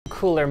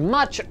cooler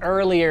much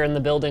earlier in the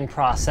building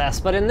process,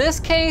 but in this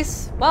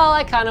case, well,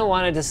 I kind of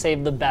wanted to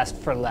save the best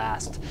for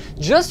last.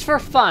 Just for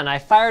fun, I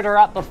fired her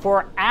up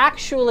before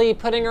actually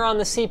putting her on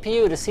the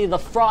CPU to see the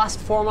frost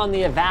form on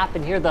the evap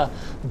and hear the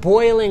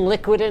boiling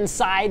liquid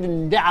inside,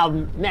 and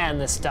oh man,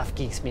 this stuff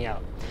geeks me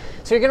out.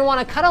 So you're going to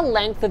want to cut a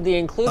length of the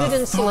included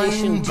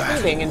insulation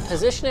tubing and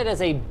position it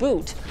as a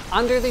boot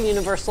under the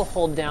universal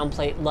hold down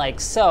plate like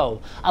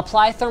so.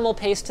 Apply thermal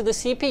paste to the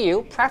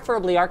CPU,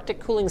 preferably Arctic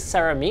Cooling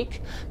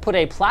Ceramique. Put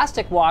a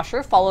plastic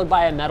washer followed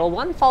by a metal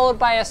one, followed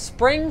by a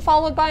spring,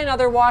 followed by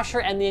another washer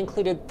and the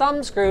included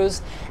thumb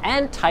screws,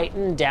 and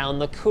tighten down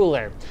the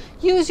cooler.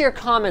 Use your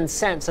common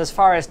sense as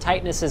far as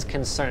tightness is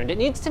concerned. It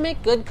needs to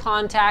make good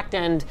contact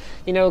and,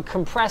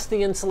 compress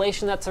the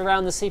insulation that's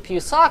around the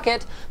CPU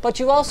socket, but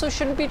you also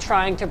shouldn't be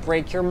trying to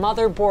break your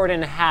motherboard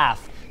in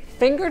half.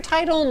 Finger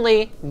tight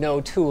only,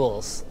 no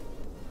tools.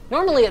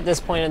 Normally at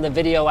this point in the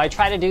video, I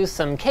try to do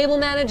some cable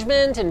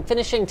management and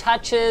finishing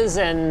touches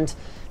and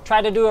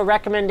try to do a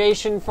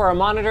recommendation for a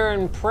monitor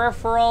and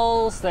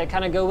peripherals that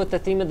kind of go with the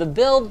theme of the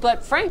build,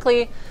 but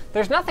frankly,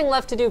 there's nothing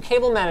left to do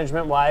cable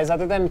management wise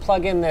other than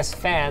plug in this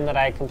fan that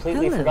I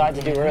completely forgot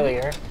to do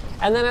earlier.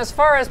 And then as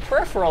far as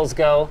peripherals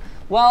go,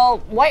 well,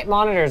 white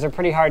monitors are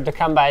pretty hard to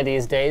come by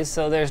these days,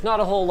 so there's not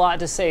a whole lot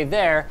to say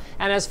there.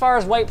 And as far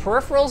as white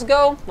peripherals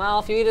go, well,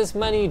 if you eat as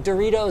many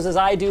Doritos as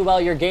I do while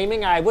you're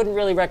gaming, I wouldn't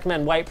really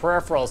recommend white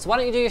peripherals. So why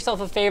don't you do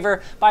yourself a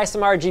favor, buy some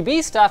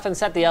RGB stuff and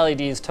set the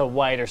LEDs to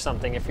white or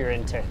something if you're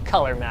into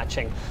color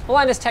matching. The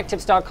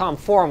LinusTechTips.com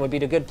forum would be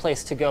a good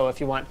place to go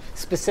if you want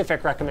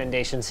specific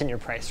recommendations in your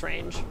price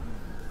range.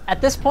 At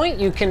this point,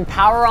 you can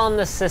power on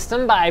the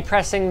system by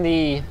pressing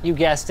the, you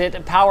guessed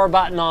it, power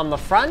button on the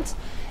front.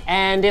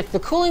 And if the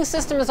cooling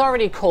system is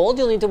already cold,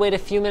 you'll need to wait a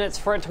few minutes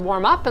for it to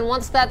warm up, and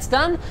once that's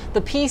done,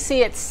 the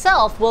PC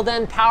itself will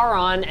then power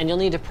on and you'll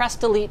need to press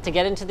delete to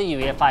get into the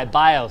UEFI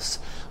BIOS.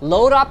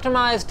 Load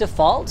optimize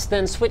defaults,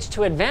 then switch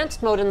to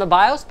advanced mode in the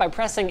BIOS by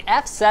pressing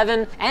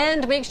F7,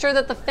 and make sure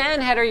that the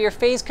fan header your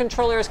phase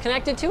controller is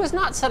connected to is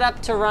not set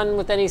up to run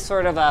with any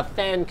sort of a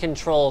fan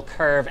control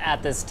curve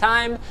at this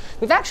time.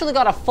 We've actually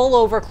got a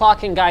full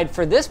overclocking guide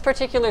for this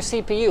particular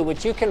CPU,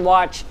 which you can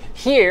watch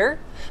here.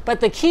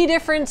 But the key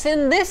difference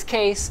in this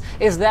case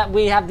is that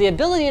we have the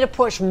ability to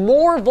push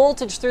more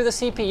voltage through the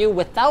CPU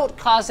without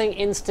causing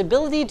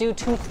instability due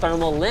to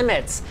thermal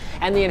limits,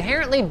 and the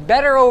inherently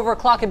better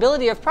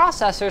overclockability of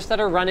processors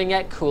that are running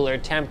at cooler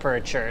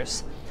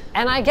temperatures.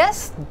 And I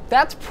guess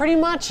that's pretty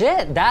much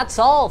it. That's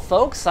all,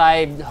 folks.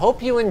 I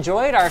hope you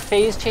enjoyed our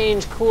phase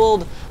change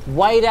cooled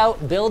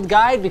whiteout build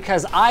guide,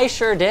 because I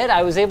sure did.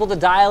 I was able to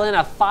dial in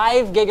a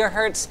 5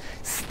 gigahertz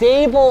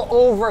stable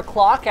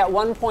overclock at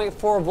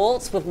 1.4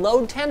 volts with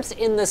load temps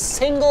in the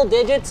single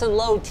digits and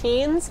low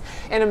teens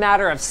in a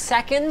matter of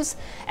seconds.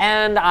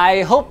 And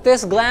I hope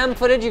this glam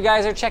footage you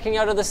guys are checking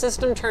out of the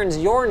system turns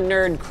your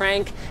nerd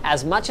crank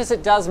as much as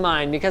it does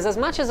mine, because as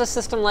much as a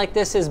system like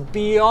this is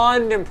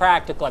beyond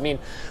impractical, I mean,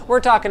 we're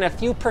talking a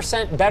few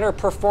percent better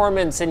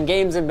performance in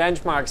games and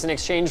benchmarks in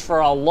exchange for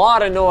a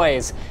lot of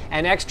noise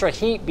and extra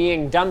heat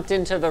being dumped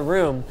into the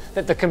room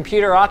that the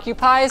computer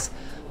occupies.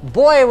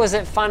 Boy, was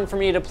it fun for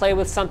me to play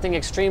with something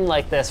extreme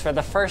like this for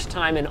the first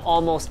time in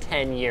almost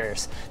 10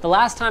 years. The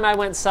last time I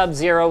went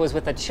sub-zero was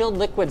with a chilled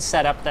liquid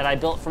setup that I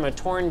built from a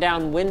torn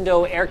down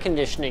window air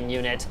conditioning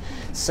unit.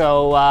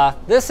 So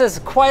this is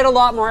quite a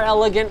lot more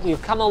elegant.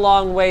 We've come a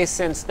long way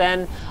since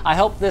then. I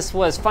hope this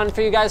was fun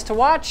for you guys to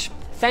watch.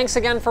 Thanks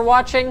again for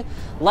watching.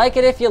 Like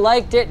it if you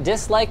liked it,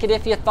 dislike it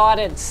if you thought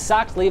it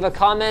sucked. Leave a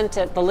comment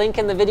at the link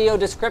in the video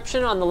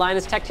description on the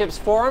Linus Tech Tips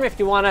forum if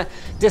you want to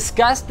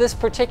discuss this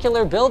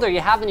particular build or you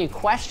have any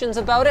questions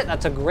about it.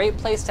 That's a great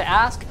place to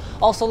ask.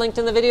 Also linked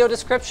in the video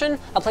description,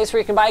 a place where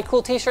you can buy a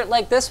cool t-shirt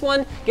like this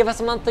one, give us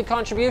a monthly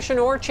contribution,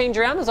 or change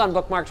your Amazon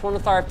bookmarks one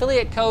with our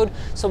affiliate code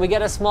so we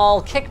get a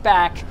small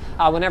kickback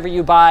whenever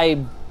you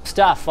buy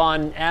stuff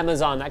on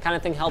Amazon. That kind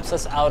of thing helps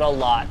us out a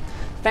lot.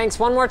 Thanks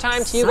one more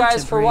time to you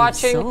guys for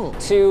watching,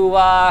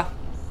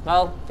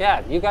 well,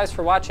 yeah, you guys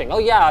for watching. Oh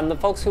yeah, and the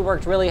folks who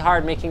worked really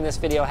hard making this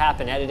video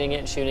happen, editing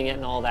it, shooting it,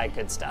 and all that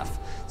good stuff.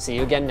 See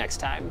you again next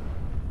time.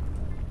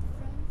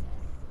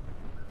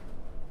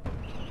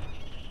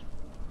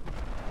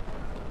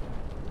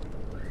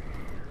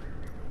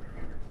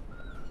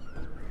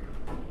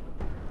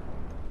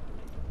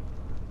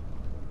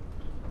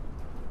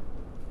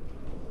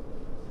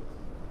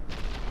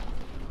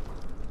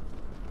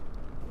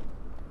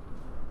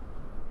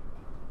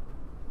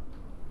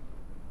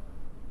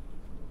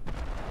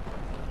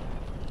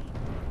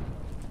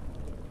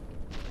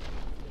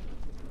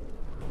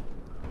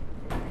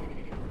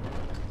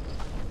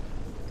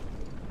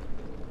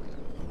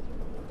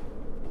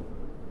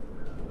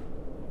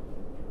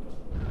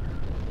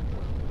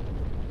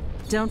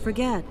 Don't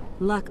forget,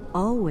 luck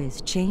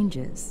always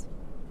changes.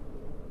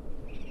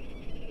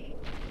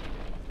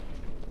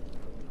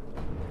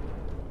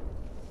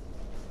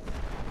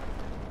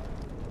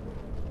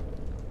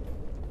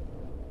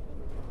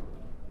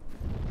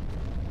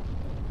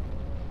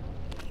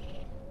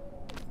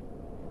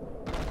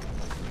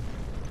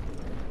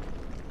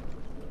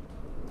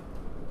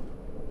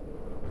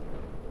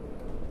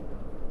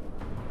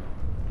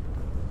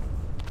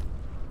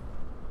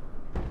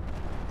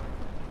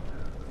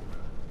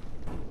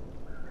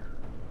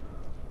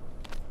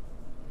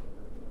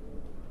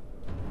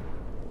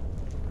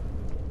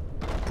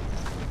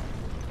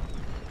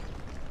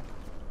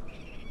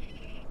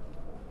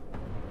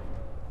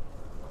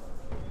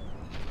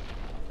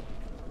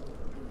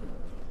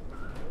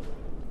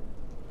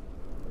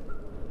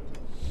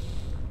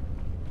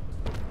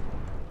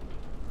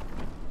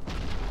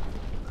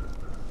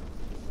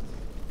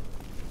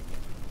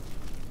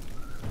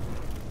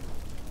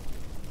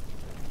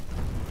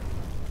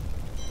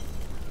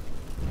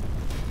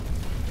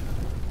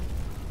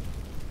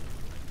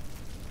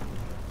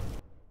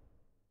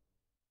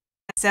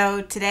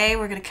 So today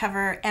we're going to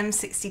cover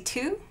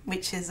M62,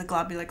 which is a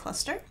globular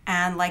cluster.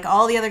 And like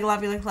all the other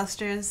globular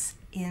clusters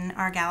in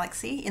our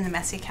galaxy, in the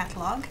Messier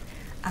catalogue,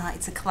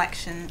 it's a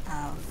collection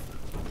of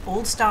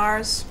old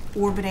stars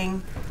orbiting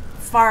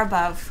far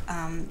above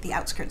the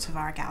outskirts of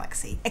our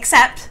galaxy.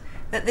 Except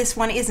that this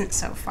one isn't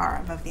so far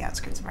above the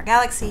outskirts of our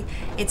galaxy.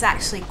 It's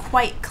actually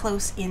quite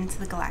close into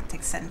the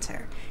galactic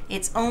center.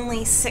 It's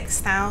only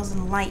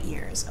 6,000 light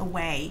years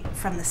away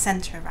from the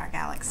center of our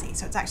galaxy.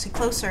 So it's actually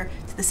closer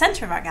to the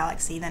center of our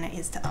galaxy than it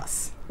is to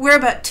us. We're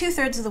about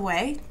 2/3 of the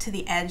way to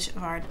the edge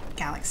of our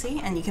galaxy,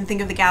 and you can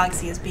think of the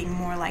galaxy as being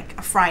more like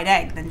a fried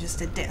egg than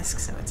just a disk.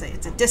 So it's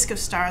a disk of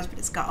stars, but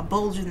it's got a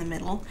bulge in the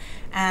middle,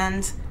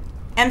 and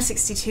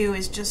M62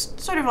 is just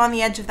sort of on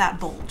the edge of that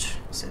bulge,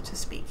 so to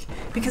speak.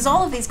 Because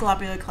all of these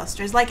globular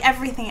clusters, like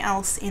everything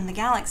else in the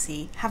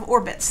galaxy, have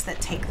orbits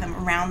that take them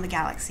around the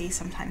galaxy,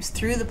 sometimes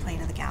through the plane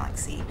of the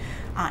galaxy.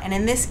 And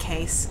in this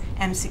case,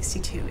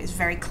 M62 is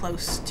very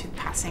close to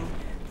passing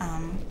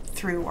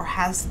through, or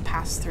has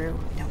passed through,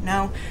 I don't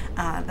know,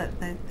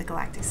 the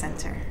galactic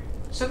center.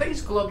 So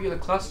these globular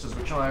clusters,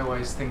 which I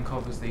always think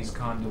of as these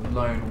kind of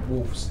lone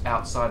wolves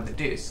outside the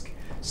disk,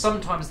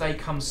 sometimes they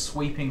come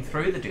sweeping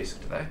through the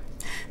disk, do they?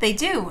 They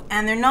do,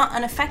 and they're not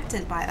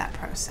unaffected by that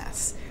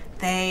process.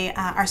 They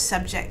are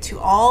subject to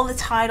all the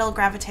tidal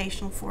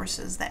gravitational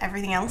forces that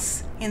everything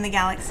else in the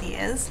galaxy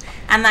is,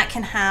 and that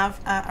can have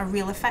a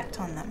real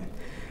effect on them.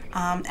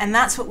 And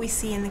that's what we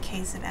see in the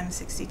case of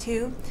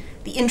M62.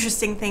 The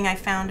interesting thing I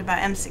found about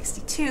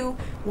M62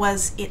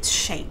 was its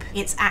shape.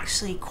 It's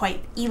actually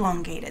quite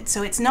elongated.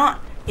 So it's not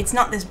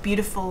this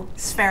beautiful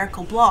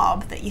spherical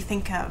blob that you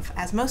think of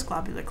as most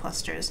globular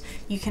clusters.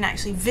 You can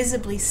actually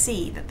visibly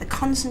see that the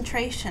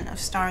concentration of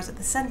stars at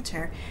the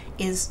center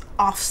is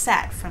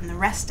offset from the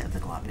rest of the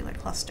globular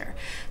cluster.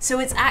 So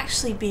it's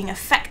actually being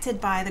affected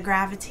by the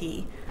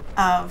gravity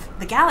of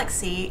the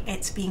galaxy.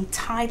 It's being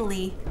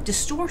tidally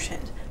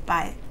distorted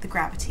by the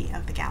gravity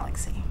of the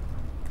galaxy.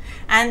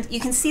 And you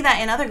can see that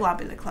in other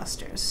globular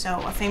clusters.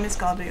 So a famous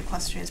globular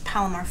cluster is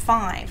Palomar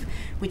 5,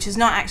 which is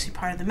not actually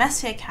part of the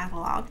Messier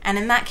catalogue. And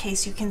in that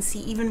case, you can see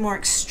even more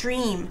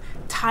extreme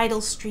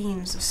tidal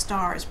streams of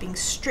stars being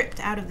stripped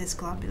out of this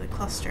globular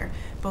cluster,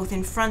 both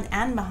in front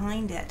and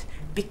behind it,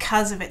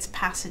 because of its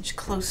passage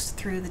close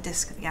through the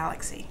disk of the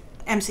galaxy.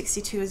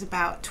 M62 is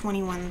about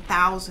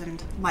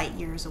 21,000 light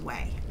years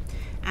away.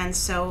 And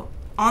so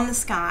on the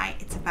sky,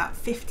 it's about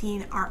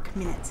 15 arc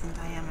minutes in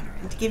diameter.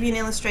 And to give you an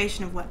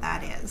illustration of what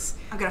that is,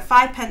 I've got a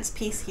 5-pence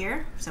piece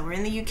here. So we're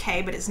in the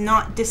UK, but it's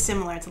not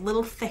dissimilar. It's a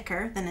little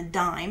thicker than a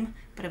dime,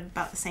 but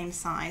about the same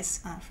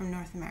size from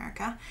North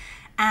America.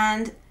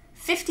 And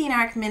 15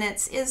 arc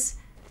minutes is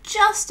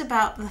just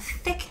about the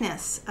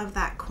thickness of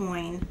that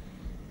coin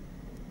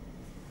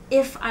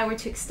if I were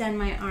to extend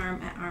my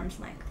arm at arm's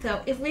length.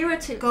 So if we were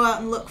to go out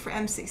and look for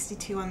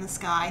M62 on the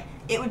sky,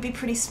 it would be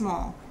pretty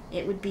small.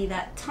 It would be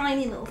that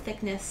tiny little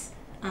thickness,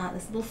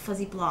 this little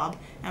fuzzy blob,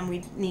 and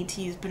we'd need to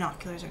use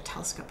binoculars or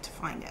telescope to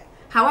find it.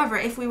 However,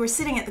 if we were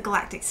sitting at the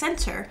galactic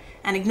center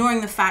and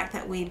ignoring the fact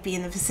that we'd be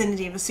in the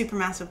vicinity of a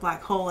supermassive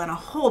black hole and a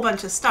whole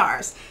bunch of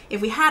stars, if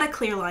we had a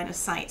clear line of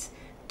sight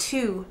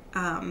to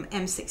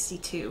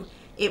M62,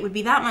 it would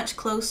be that much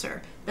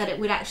closer that it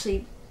would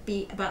actually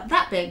be about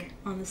that big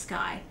on the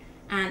sky.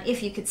 And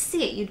if you could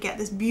see it, you'd get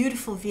this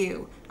beautiful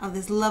view of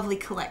this lovely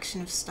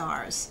collection of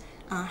stars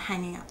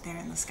hanging up there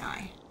in the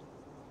sky.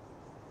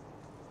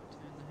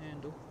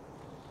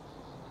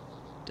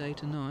 Day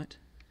to night.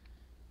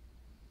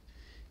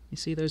 You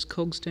see those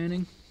cogs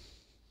turning?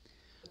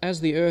 As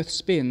the Earth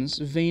spins,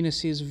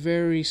 Venus is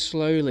very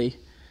slowly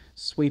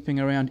sweeping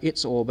around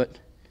its orbit,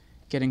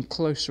 getting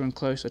closer and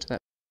closer to that.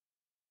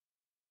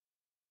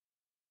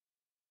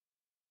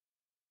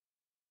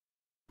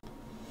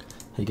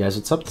 Hey guys,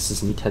 what's up? This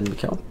is Meathead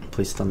Mikkel.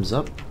 Please thumbs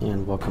up,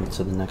 and welcome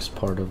to the next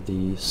part of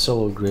the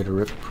solo greater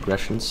rift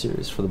progression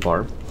series for the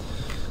Barb.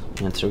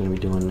 And today we're going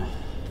to be doing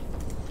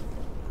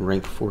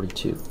rank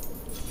 42.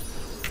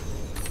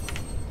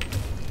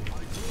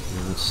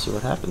 Let's see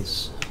what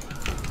happens.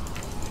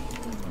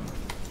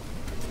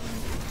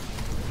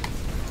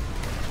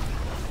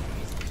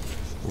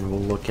 And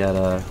we'll look at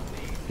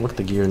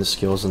the gear and the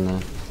skills and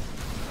the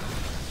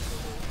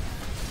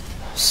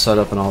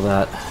setup and all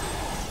that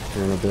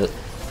here in a bit.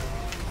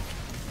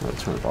 I'll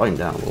turn the volume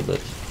down a little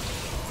bit.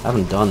 I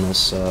haven't done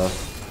this in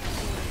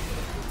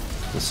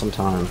some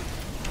time.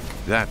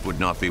 That would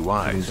not be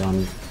wise.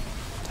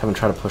 Haven't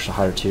tried to push a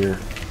higher tier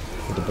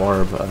with the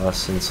Barb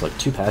since like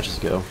 2 patches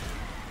ago.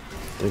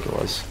 I think it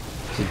was.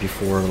 This is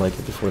before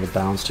the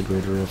bounce to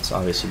greater rifts,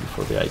 obviously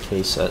before the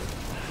IK set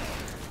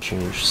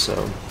changed. So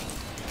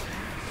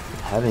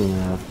having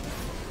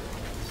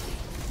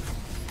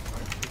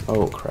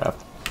oh crap,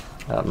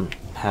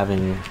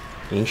 having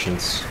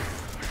ancients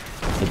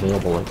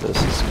available like this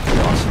is pretty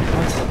awesome.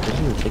 I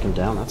didn't even take him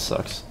down. That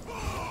sucks.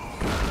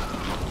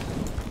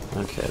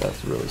 Okay, that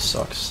really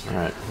sucks. All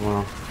right,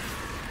 well.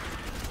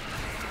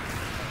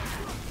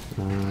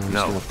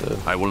 No,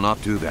 I will not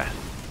do that.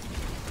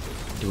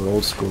 Do it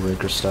old school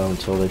Raker style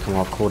until they come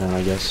off cooldown,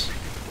 I guess.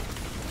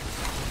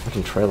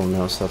 can trail him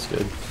now, so that's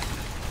good.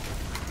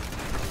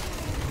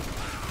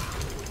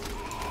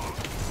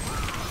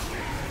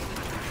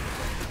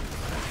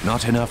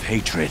 Not enough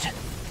hatred.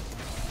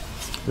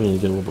 We need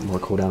to get a little bit more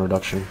cooldown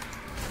reduction.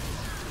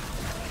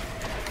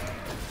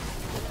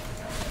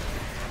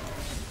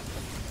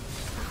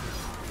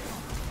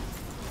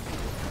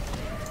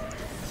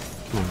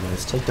 Come on,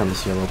 guys, take down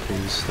this yellow,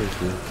 please.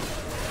 Thank you.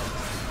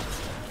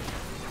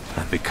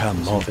 I've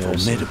become more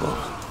formidable.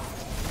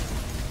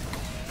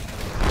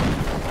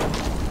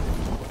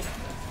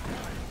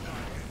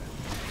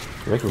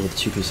 Regular with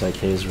 2-piece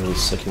IK is really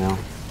sick now,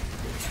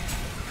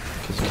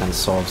 because it kind of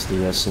solves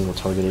the single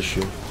target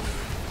issue.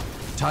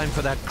 Time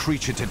for that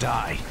creature to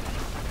die.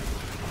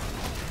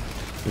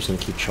 I'm just gonna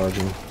keep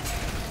charging.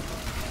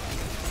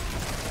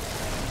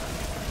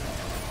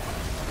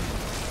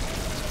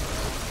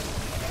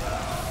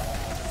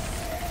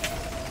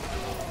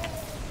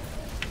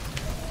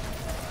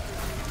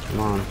 Come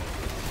on.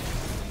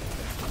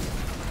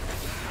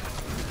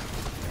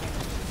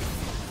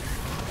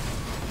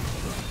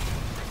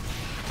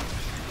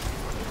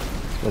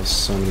 I have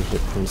so many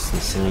hit points,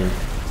 it's insane.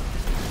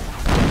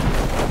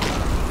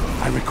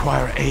 I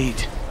require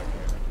aid.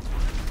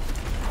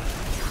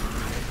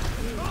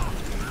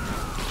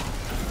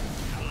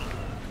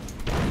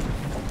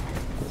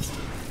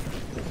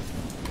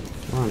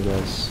 Come on,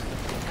 guys.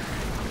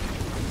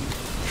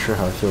 Not sure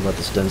how I feel about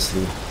this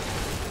density.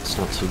 It's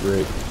not too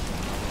great.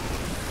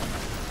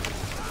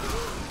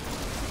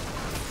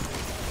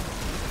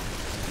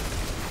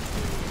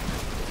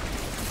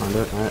 Find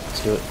it. Alright,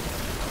 let's do it.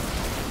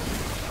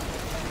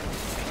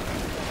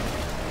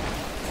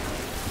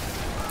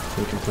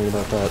 Can't complain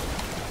about that.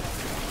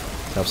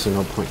 There's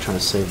absolutely no point trying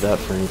to save that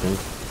for anything.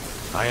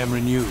 I am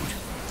renewed.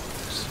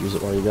 Just use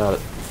it while you got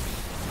it.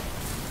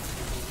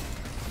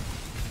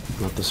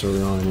 Not this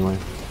early on, anyway.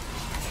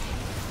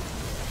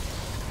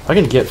 I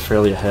can get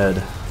fairly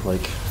ahead,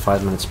 like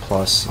 5 minutes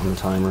plus on the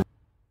timer.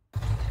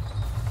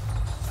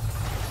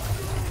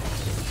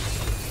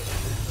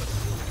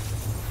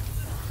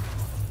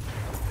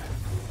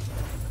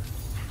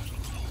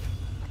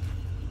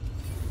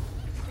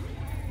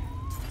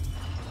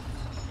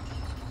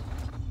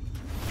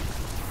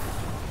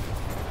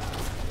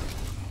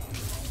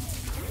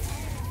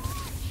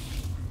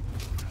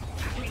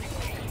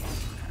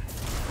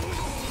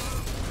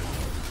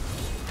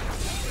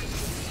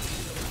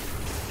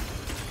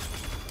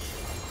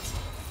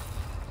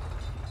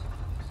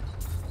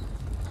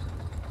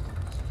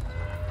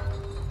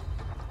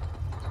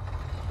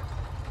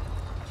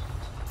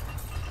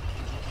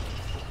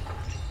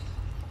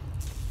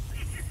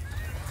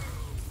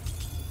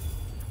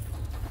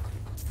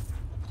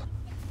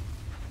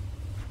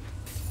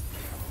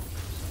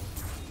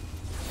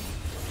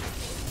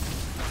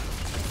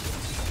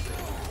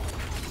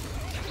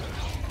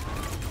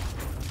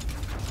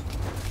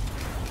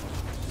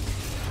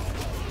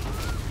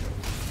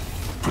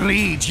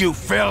 Bleed, you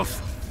filth!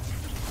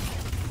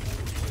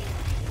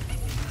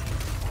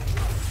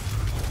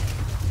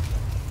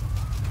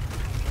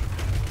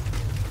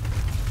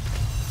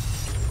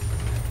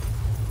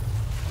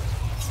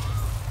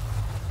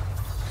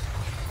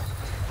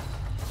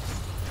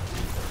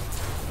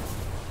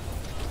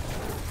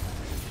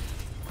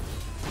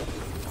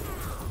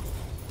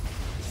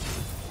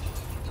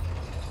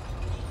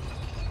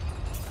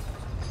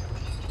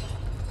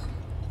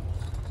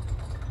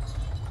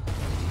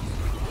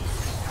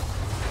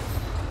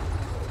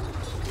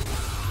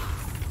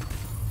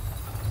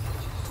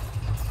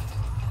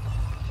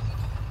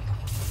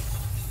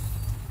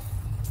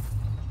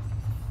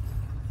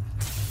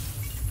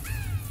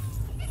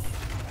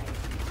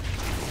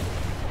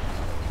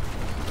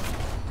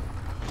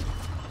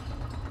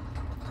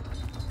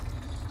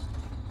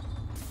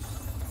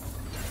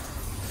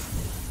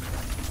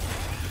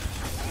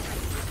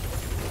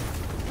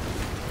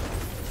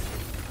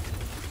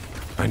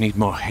 I need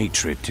more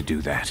hatred to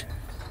do that.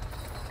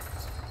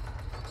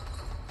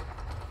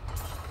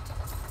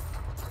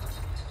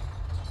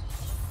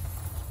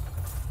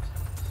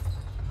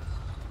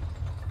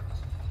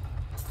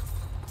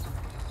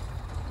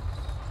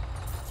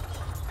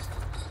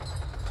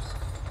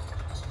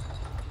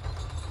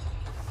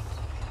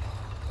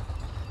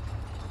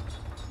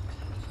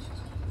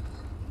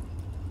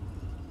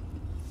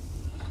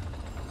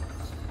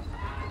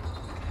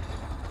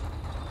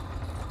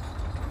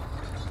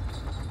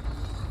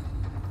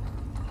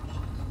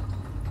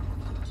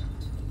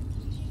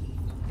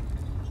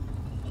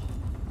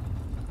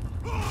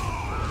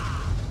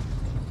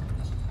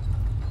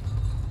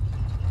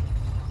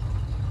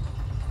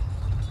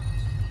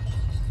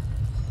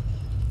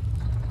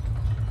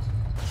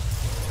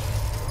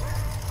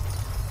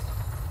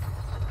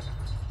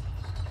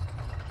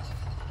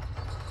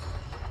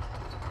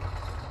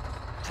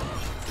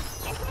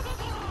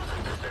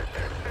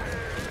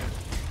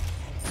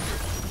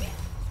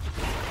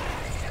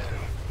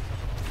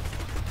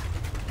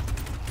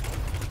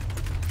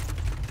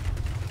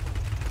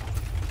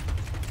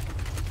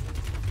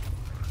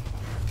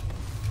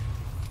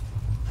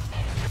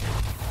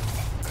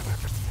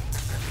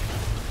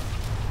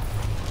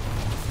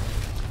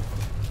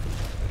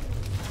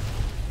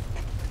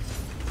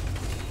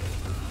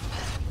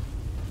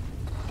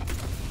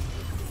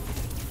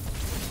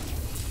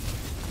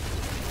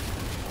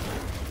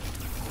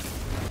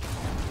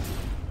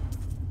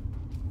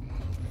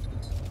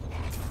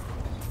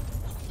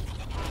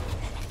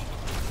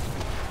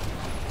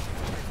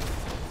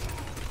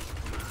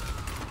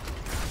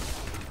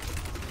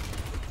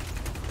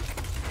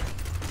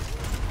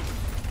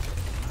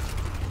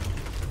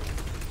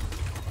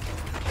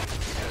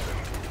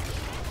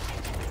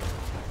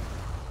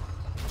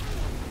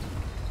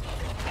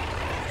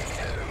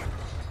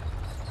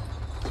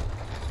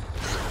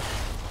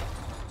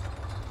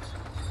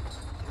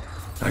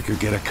 I could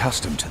get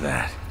accustomed to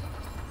that.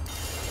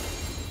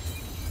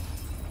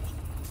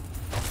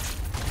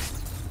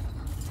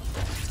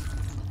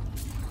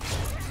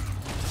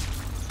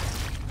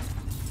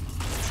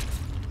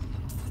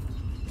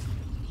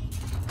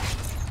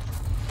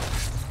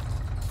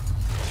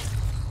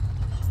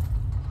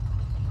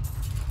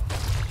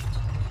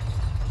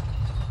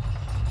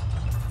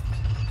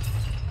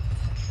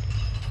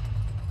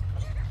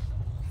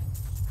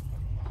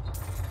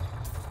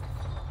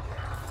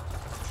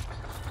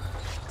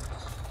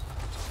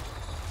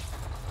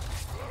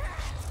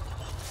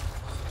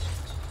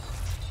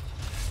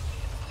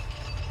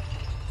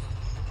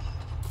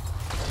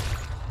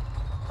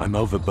 I'm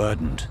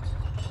overburdened.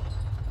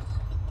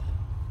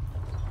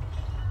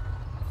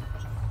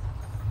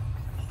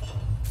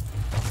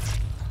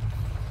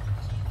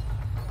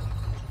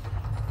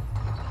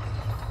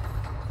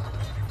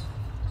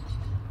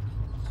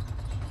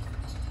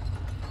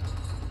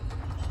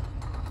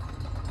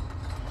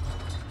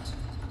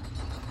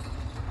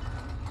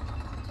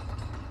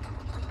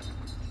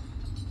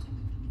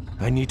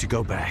 I need to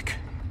go back.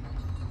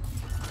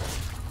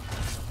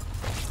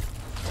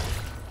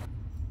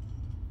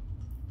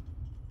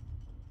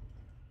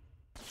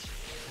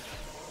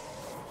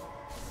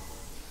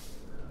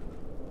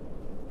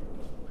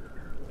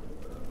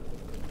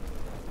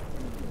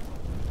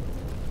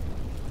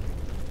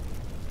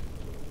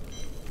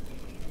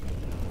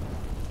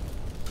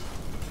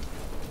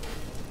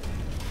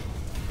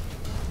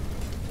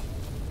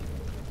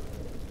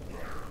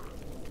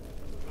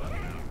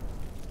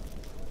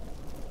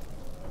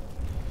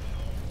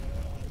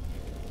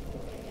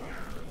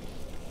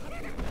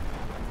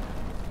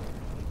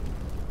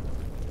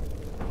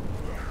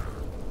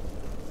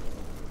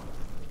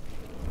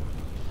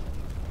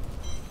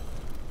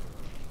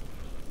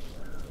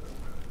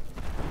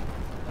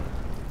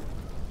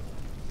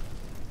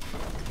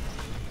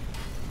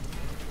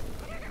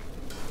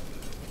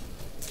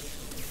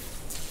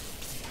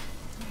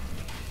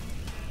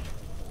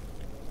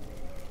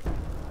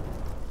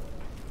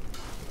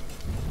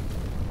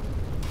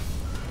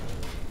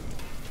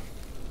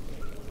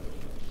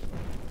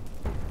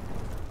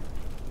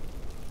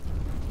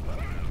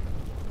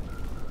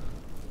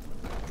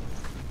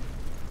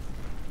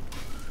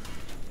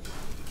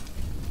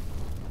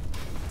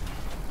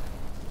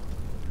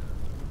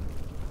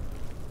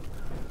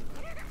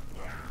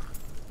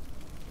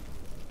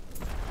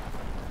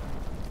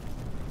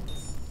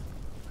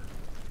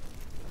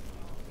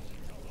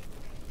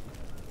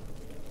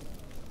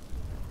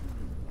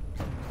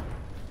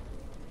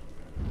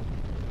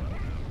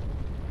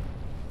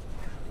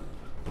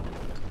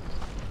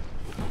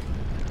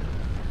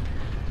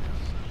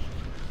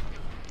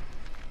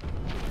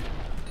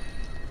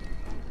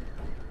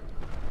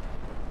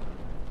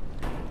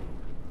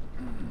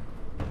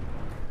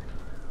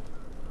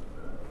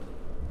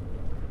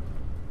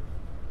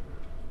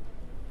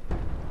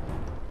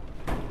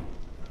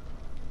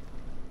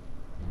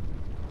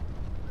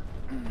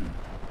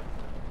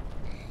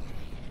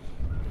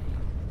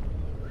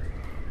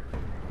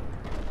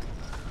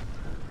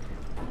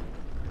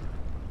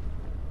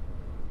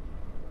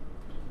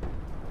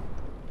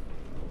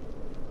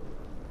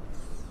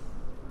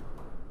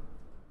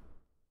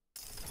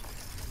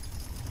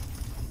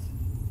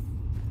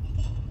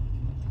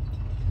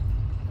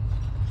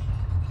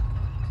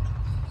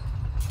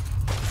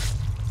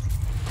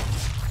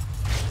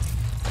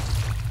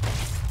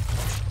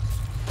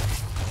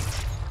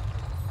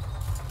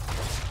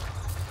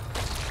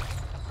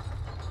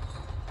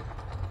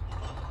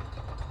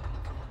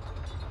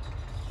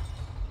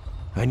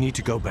 I need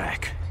to go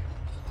back.